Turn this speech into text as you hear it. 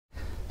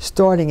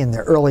Starting in the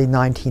early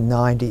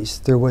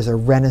 1990s, there was a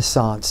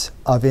renaissance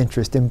of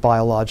interest in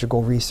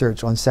biological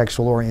research on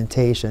sexual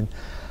orientation.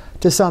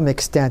 To some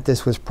extent,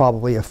 this was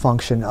probably a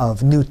function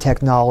of new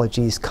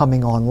technologies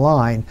coming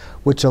online,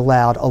 which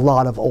allowed a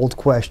lot of old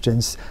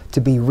questions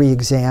to be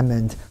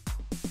re-examined.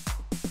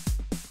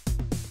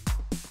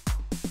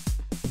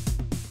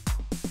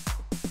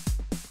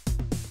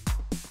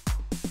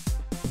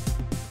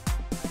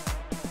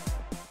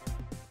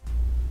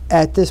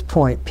 At this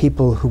point,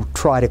 people who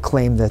try to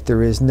claim that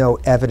there is no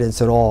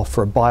evidence at all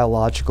for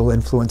biological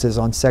influences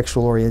on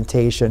sexual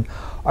orientation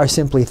are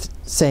simply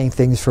saying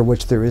things for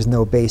which there is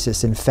no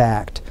basis in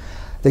fact.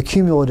 The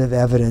cumulative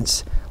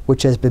evidence,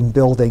 which has been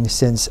building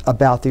since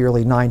about the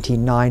early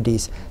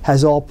 1990s,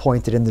 has all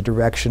pointed in the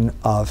direction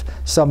of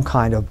some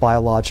kind of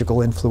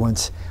biological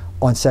influence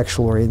on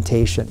sexual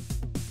orientation.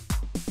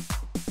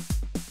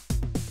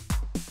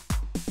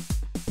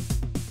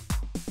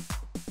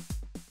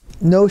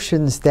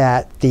 Notions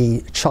that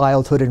the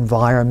childhood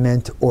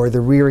environment or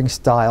the rearing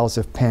styles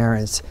of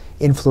parents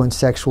influence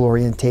sexual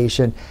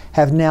orientation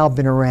have now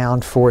been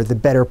around for the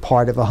better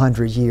part of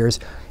 100 years,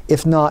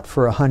 if not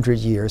for 100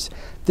 years.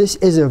 This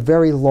is a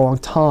very long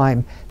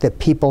time that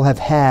people have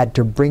had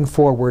to bring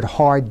forward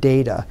hard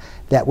data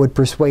that would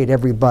persuade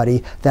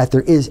everybody that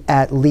there is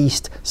at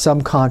least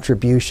some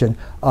contribution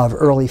of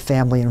early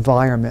family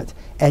environment.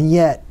 And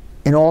yet,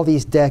 in all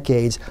these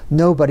decades,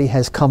 nobody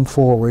has come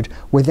forward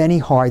with any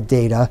hard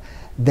data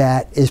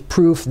that is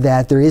proof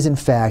that there is in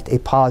fact a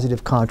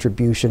positive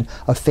contribution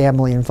of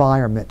family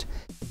environment.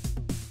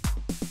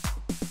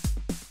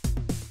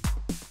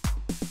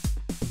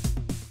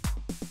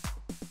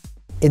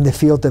 In the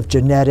field of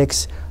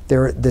genetics,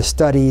 there are the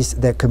studies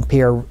that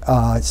compare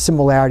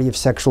similarity of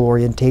sexual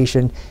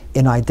orientation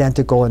in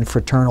identical and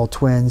fraternal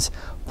twins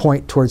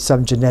point towards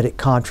some genetic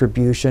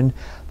contribution.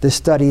 The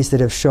studies that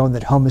have shown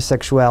that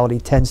homosexuality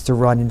tends to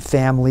run in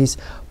families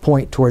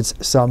point towards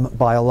some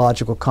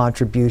biological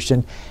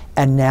contribution.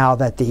 And now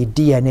that the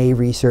DNA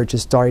research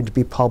is starting to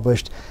be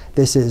published,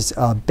 this is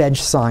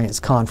bench science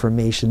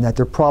confirmation that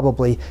there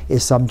probably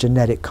is some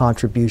genetic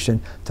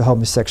contribution to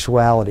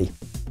homosexuality.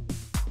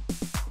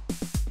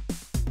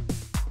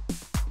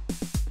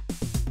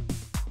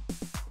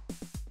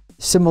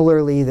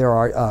 Similarly, there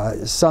are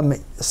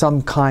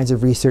some kinds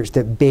of research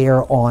that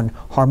bear on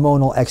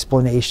hormonal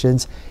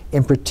explanations,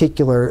 in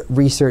particular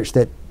research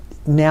that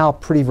now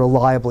pretty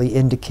reliably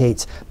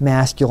indicates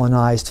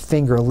masculinized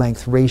finger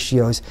length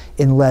ratios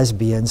in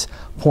lesbians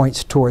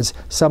points towards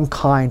some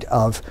kind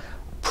of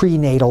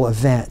prenatal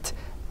event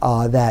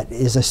that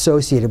is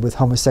associated with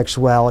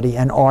homosexuality,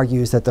 and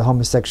argues that the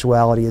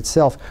homosexuality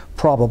itself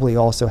probably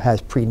also has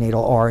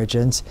prenatal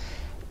origins.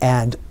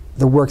 And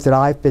the work that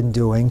I've been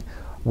doing,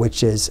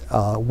 which is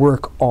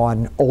work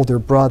on older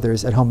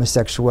brothers and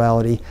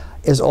homosexuality,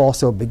 is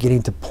also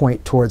beginning to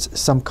point towards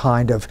some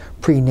kind of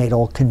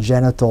prenatal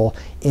congenital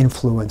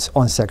influence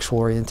on sexual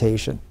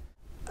orientation.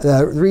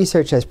 The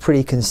research has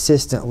pretty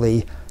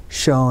consistently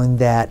shown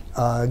that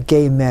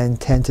gay men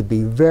tend to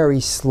be very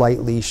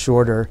slightly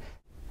shorter.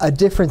 A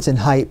difference in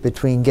height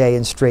between gay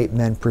and straight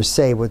men per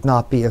se would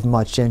not be of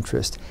much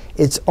interest.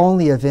 It's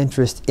only of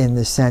interest in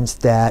the sense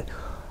that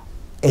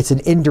it's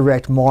an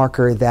indirect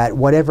marker that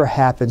whatever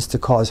happens to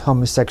cause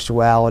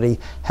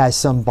homosexuality has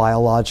some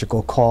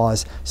biological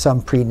cause,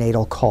 some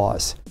prenatal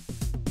cause.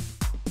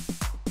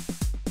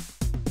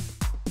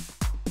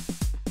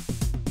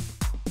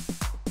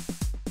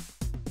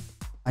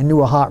 I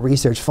knew a hot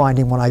research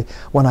finding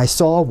when I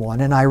saw one,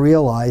 and I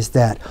realized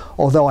that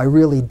although I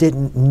really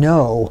didn't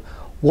know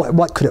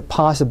what could it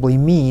possibly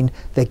mean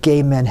that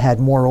gay men had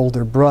more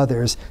older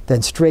brothers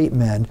than straight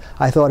men,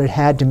 I thought it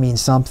had to mean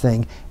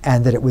something,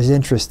 and that it was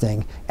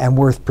interesting and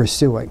worth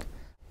pursuing.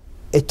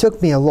 It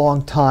took me a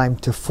long time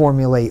to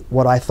formulate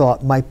what I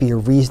thought might be a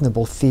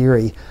reasonable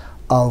theory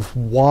of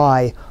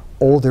why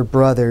older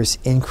brothers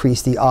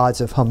increase the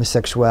odds of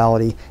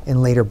homosexuality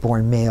in later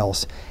born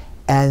males.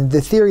 And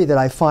the theory that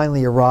I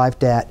finally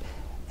arrived at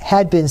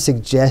had been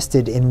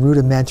suggested in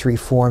rudimentary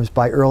forms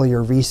by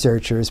earlier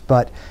researchers,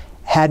 but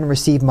hadn't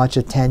received much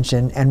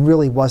attention and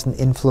really wasn't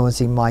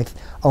influencing my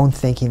own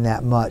thinking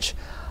that much.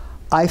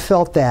 I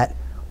felt that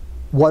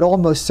what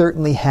almost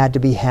certainly had to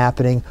be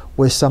happening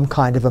was some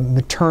kind of a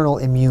maternal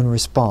immune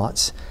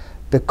response,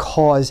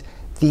 because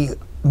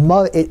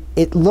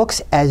it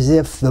looks as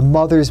if the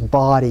mother's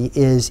body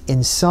is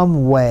in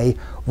some way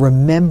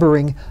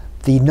remembering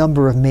the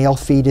number of male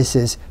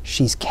fetuses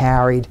she's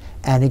carried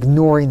and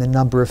ignoring the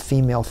number of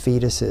female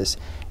fetuses.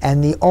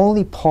 And the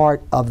only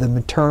part of the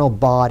maternal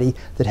body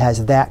that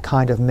has that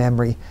kind of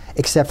memory,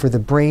 except for the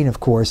brain, of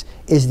course,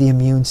 is the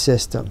immune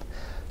system.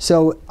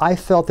 So I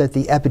felt that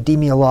the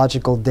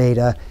epidemiological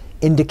data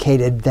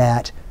indicated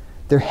that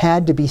there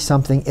had to be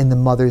something in the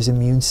mother's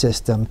immune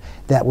system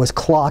that was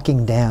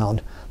clocking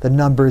down the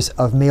numbers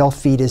of male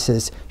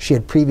fetuses she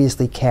had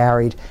previously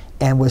carried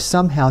and was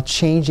somehow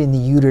changing the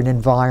uterine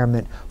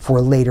environment for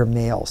later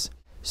males.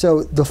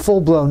 So the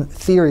full-blown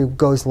theory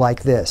goes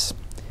like this.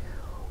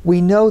 We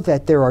know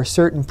that there are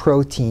certain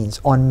proteins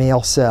on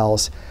male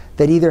cells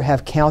that either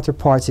have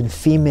counterparts in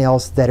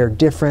females that are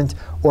different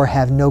or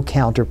have no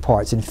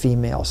counterparts in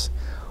females.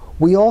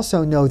 We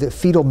also know that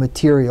fetal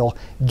material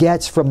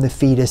gets from the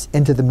fetus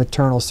into the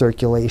maternal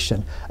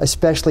circulation,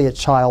 especially at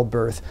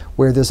childbirth,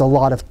 where there's a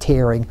lot of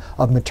tearing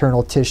of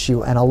maternal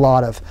tissue and a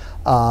lot of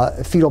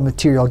fetal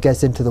material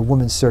gets into the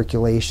woman's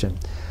circulation.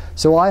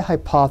 So I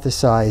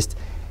hypothesized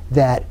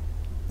that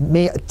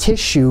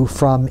tissue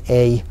from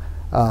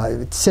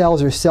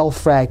cells or cell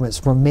fragments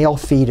from male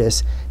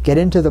fetus get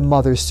into the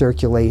mother's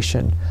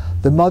circulation.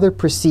 The mother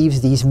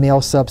perceives these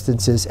male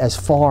substances as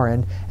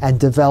foreign and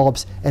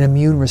develops an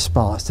immune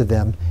response to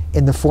them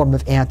in the form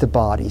of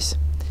antibodies.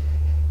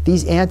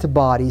 These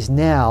antibodies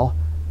now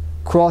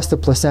cross the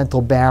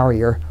placental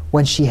barrier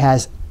when she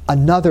has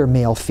another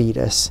male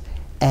fetus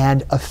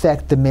and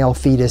affect the male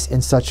fetus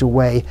in such a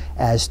way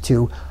as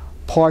to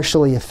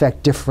partially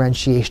affect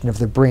differentiation of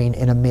the brain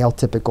in a male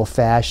typical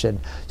fashion,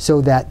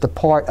 so that the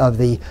part of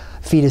the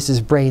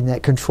fetus's brain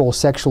that controls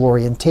sexual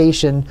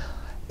orientation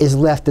is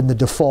left in the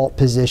default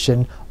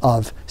position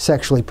of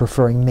sexually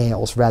preferring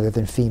males rather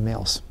than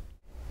females.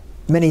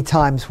 Many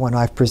times when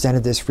I've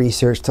presented this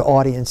research to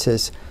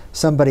audiences,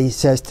 somebody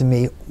says to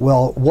me,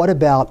 well, what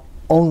about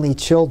only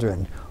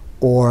children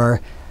or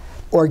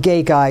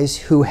gay guys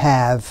who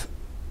have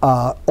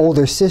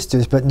older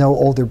sisters but no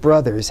older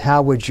brothers?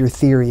 How would your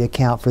theory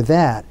account for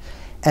that?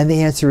 And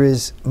the answer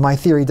is, my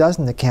theory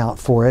doesn't account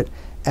for it,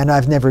 and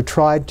I've never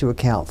tried to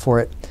account for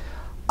it.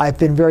 I've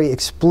been very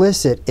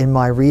explicit in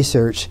my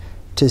research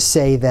to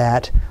say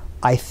that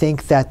I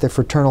think that the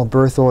fraternal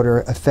birth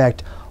order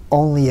effect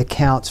only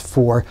accounts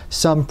for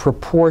some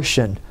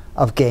proportion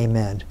of gay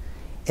men.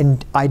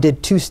 And I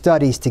did 2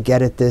 studies to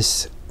get at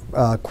this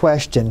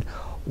question.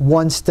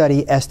 One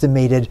study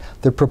estimated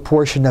the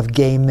proportion of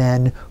gay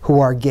men who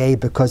are gay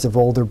because of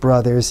older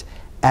brothers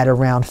at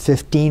around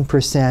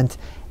 15%,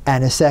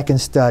 and a second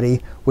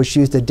study, which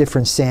used a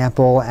different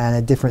sample and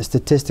a different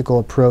statistical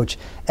approach,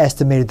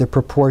 estimated the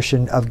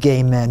proportion of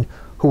gay men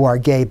who are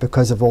gay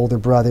because of older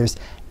brothers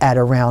at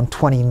around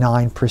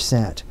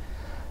 29%.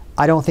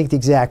 I don't think the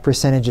exact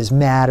percentages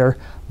matter,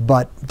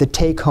 but the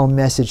take-home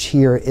message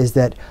here is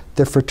that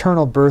the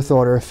fraternal birth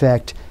order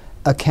effect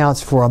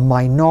accounts for a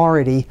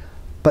minority,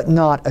 but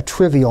not a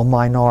trivial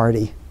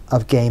minority,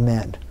 of gay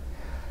men.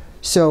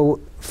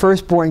 So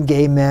firstborn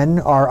gay men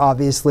are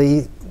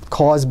obviously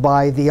caused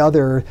by the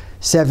other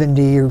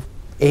 70 or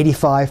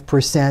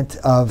 85%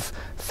 of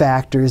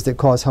factors that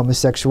cause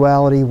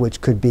homosexuality,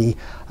 which could be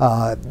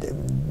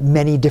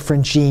many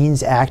different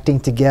genes acting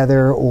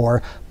together,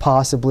 or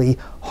possibly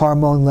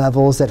hormone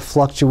levels that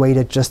fluctuate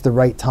at just the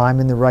right time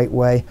in the right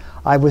way.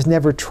 I was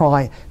never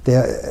trying,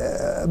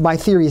 my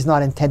theory is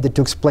not intended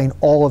to explain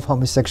all of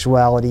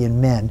homosexuality in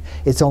men.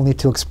 It's only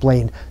to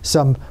explain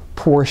some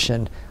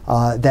portion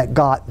that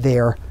got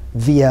there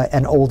via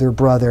an older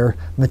brother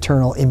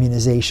maternal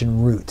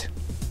immunization route.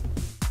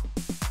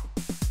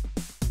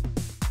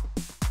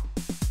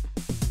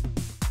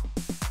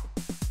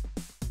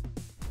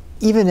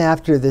 Even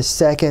after the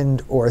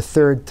second or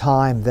third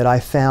time that I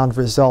found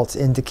results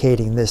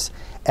indicating this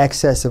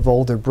excess of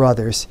older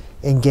brothers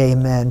in gay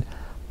men,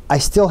 I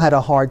still had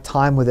a hard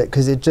time with it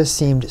because it just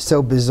seemed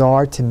so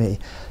bizarre to me.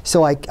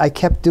 So I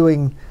kept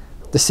doing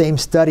the same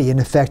study, in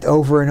effect,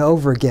 over and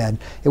over again.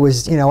 It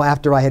was, you know,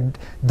 after I had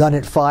done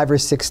it 5 or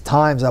 6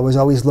 times, I was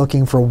always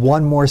looking for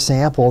one more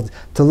sample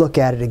to look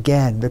at it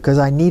again, because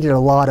I needed a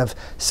lot of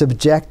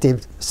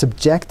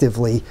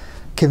subjectively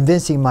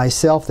convincing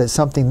myself that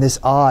something this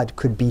odd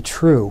could be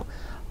true.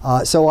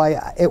 So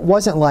it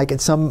wasn't like at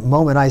some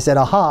moment I said,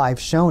 aha, I've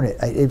shown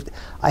it.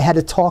 I had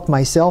to talk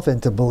myself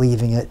into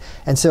believing it.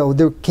 And so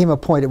there came a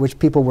point at which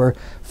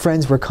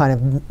friends were kind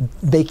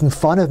of making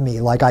fun of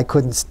me, like I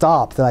couldn't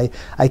stop, that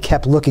I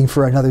kept looking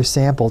for another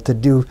sample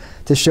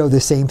to show the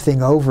same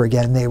thing over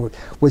again. And they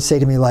would say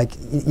to me, like,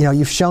 you know,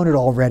 you've shown it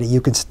already, you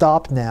can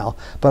stop now.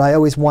 But I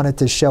always wanted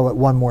to show it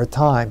one more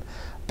time,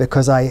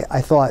 because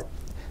I thought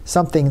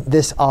something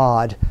this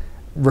odd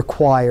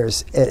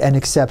requires an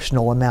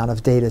exceptional amount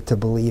of data to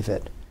believe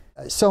it.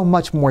 So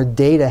much more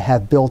data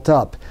have built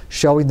up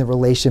showing the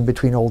relation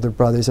between older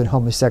brothers and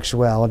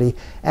homosexuality,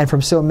 and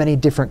from so many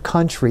different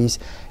countries,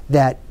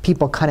 that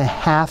people kind of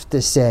have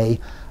to say,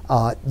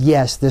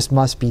 yes, this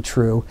must be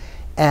true.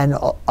 And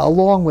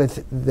along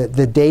with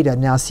the data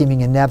now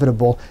seeming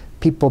inevitable,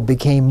 people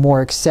became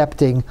more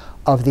accepting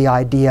of the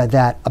idea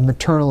that a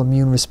maternal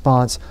immune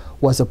response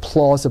was a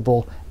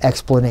plausible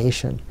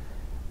explanation.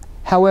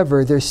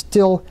 However, there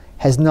still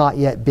has not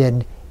yet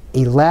been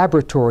a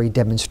laboratory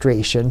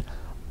demonstration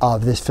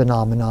of this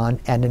phenomenon,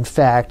 and in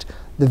fact,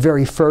 the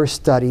very first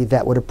study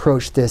that would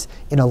approach this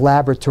in a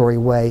laboratory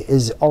way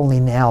is only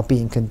now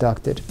being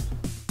conducted.